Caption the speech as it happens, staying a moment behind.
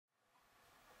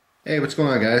Hey, what's going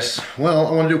on, guys? Well,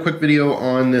 I want to do a quick video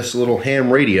on this little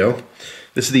ham radio.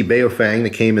 This is the Baofeng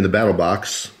that came in the battle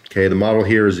box. Okay, the model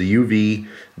here is the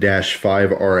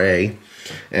UV-5RA,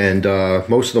 and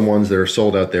most of the ones that are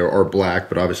sold out there are black,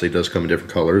 but obviously it does come in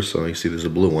different colors, so you can see there's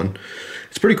a blue one.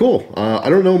 It's pretty cool.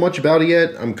 I don't know much about it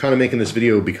yet. I'm kind of making this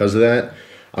video because of that.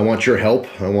 I want your help.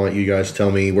 I want you guys to tell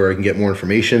me where I can get more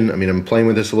information. I mean, I'm playing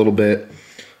with this a little bit.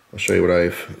 I'll show you what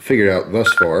I've figured out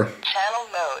thus far. Channel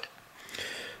mode.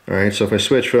 Alright, so if I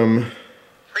switch from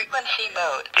Frequency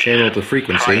mode. channel to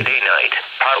frequency, Friday night,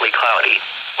 partly cloudy.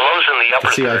 Lows in the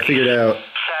upper see, I 30s. figured out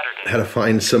Saturday. how to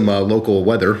find some local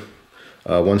weather.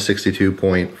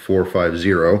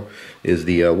 162.450 is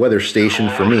the weather station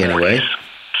for me anyway.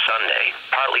 Sunday,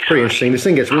 partly Pretty interesting. This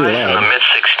thing gets really In the loud.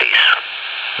 mid-60s.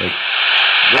 Like,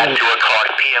 At well, 2 o'clock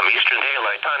p.m. Eastern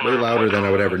Daylight Time. way louder than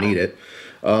I would ever need it.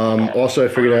 Also, I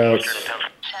figured out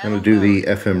how to do the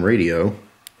FM radio.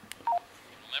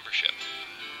 Membership.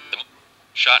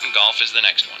 Shot and golf is the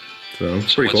next one. So, it's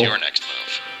So pretty what's cool. your next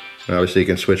move? Obviously, you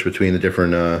can switch between the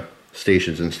different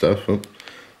stations and stuff. Oh,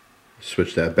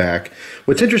 switch that back.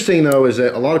 What's interesting, though, is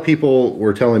that a lot of people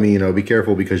were telling me, be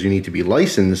careful because you need to be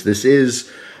licensed. This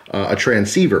is a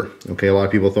transceiver. Okay, a lot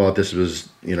of people thought this was,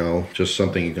 just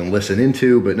something you can listen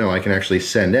into, but no, I can actually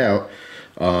send out,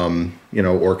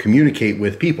 or communicate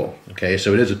with people. Okay,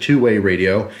 so it is a two-way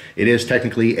radio. It is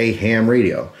technically a ham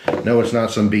radio. No, it's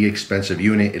not some big expensive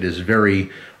unit. It is very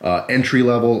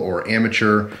entry-level or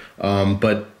amateur,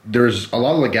 but there's a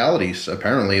lot of legalities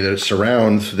apparently that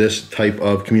surround this type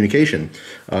of communication.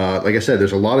 Like I said,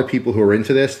 there's a lot of people who are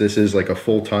into this. This is like a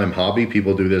full-time hobby.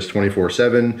 People do this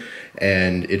 24/7,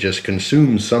 and it just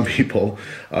consumes some people.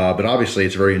 But obviously,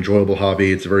 it's a very enjoyable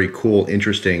hobby. It's a very cool,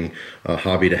 interesting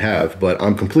hobby to have. But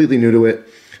I'm completely new to it.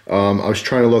 I was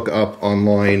trying to look up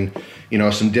online,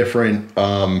 some different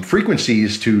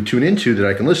frequencies to tune into that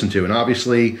I can listen to, and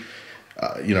obviously,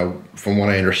 from what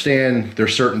I understand,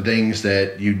 there's certain things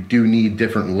that you do need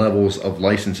different levels of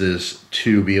licenses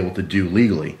to be able to do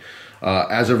legally.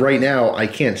 As of right now, I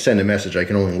can't send a message, I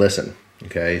can only listen.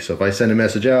 Okay, so if I send a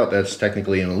message out, that's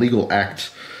technically an illegal act.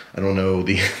 I don't know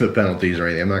the penalties or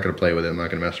anything. I'm not going to play with it. I'm not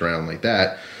going to mess around like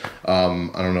that. I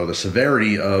don't know the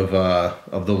severity of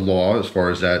the law as far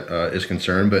as that is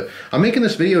concerned, but I'm making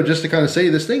this video just to kind of say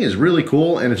this thing is really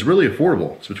cool and it's really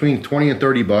affordable. It's between 20 and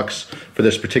 30 bucks for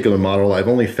this particular model. I've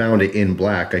only found it in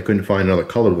black. I couldn't find another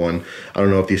colored one. I don't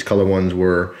know if these color ones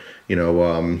were,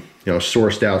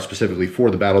 sourced out specifically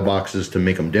for the battle boxes to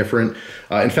make them different.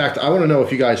 In fact, I want to know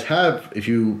if you guys if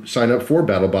you signed up for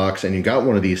Battle Box and you got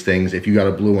one of these things, if you got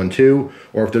a blue one too,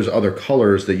 or if there's other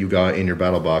colors that you got in your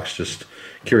battle box. Just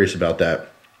curious about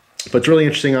that. But it's really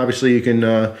interesting. Obviously, you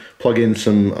can plug in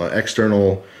some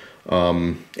external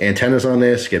antennas on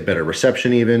this, get better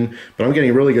reception even. But I'm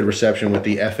getting really good reception with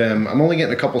the FM. I'm only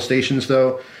getting a couple stations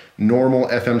though. Normal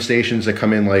FM stations that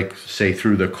come in, like, say,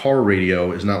 through the car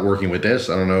radio is not working with this.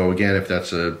 I don't know, again, if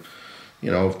that's if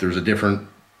there's a different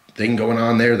thing going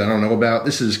on there that I don't know about.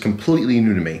 This is completely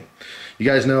new to me. You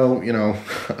guys know,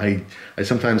 I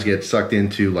sometimes get sucked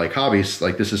into, like, hobbies.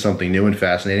 Like, this is something new and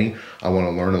fascinating. I want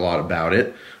to learn a lot about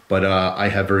it. But I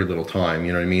have very little time,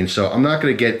 you know what I mean? So I'm not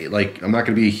going to I'm not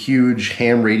going to be a huge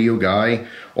ham radio guy,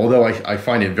 although I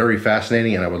find it very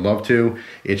fascinating and I would love to.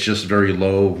 It's just very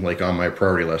low, like, on my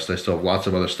priority list. I still have lots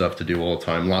of other stuff to do all the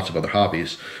time, lots of other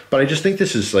hobbies. But I just think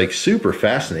this is, like, super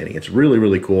fascinating. It's really,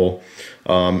 really cool.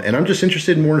 And I'm just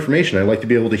interested in more information. I'd like to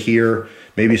be able to hear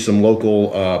maybe some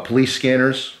local police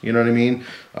scanners, you know what I mean?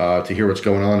 To hear what's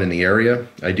going on in the area.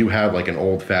 I do have, like, an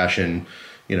old-fashioned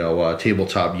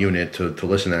tabletop unit to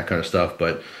listen to that kind of stuff,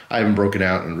 but I haven't broken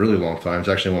out in a really long time. It's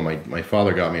actually one my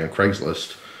father got me on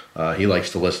Craigslist. He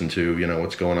likes to listen to,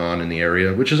 what's going on in the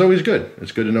area, which is always good.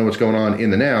 It's good to know what's going on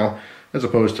in the now, as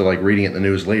opposed to, like, reading it in the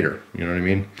news later, you know what I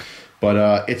mean?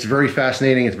 But it's very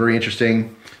fascinating, it's very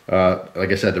interesting.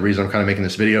 Like I said, the reason I'm kind of making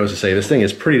this video is to say this thing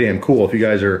is pretty damn cool. If you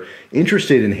guys are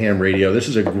interested in ham radio, this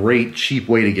is a great, cheap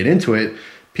way to get into it.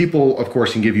 People, of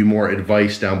course, can give you more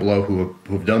advice down below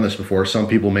who've done this before. Some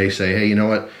people may say, hey, you know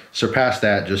what, surpass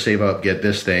that, just save up, get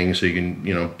this thing so you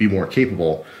can, be more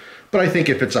capable. But I think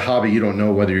if it's a hobby you don't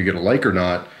know whether you're going to like or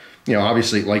not,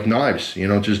 obviously, like knives,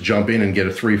 just jump in and get a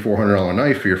 $300-400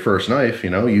 knife for your first knife.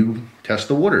 You test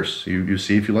the waters. You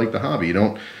see if you like the hobby. You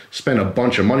don't spend a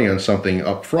bunch of money on something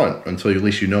up front until at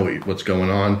least you know what's going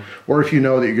on, or if you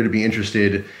know that you're going to be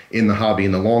interested in the hobby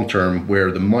in the long term,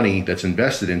 where the money that's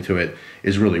invested into it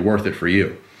is really worth it for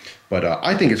you. But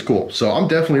I think it's cool. So I'm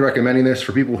definitely recommending this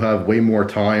for people who have way more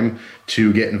time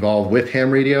to get involved with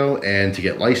ham radio and to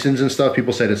get licensed and stuff.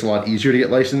 People said it's a lot easier to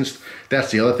get licensed.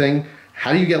 That's the other thing.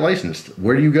 How do you get licensed?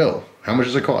 Where do you go? How much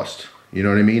does it cost? You know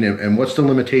what I mean? And what's the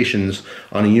limitations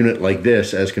on a unit like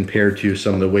this as compared to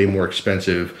some of the way more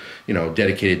expensive, you know,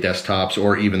 dedicated desktops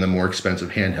or even the more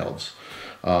expensive handhelds?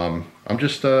 I'm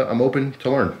open to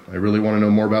learn. I really want to know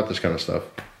more about this kind of stuff.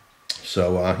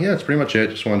 So yeah, that's pretty much it.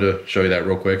 Just wanted to show you that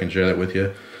real quick and share that with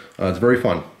you. It's very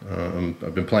fun.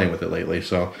 I've been playing with it lately,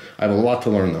 so I have a lot to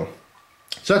learn though.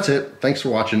 So that's it. Thanks for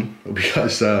watching. Hope you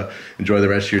guys enjoy the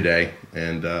rest of your day,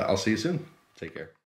 and I'll see you soon. Take care.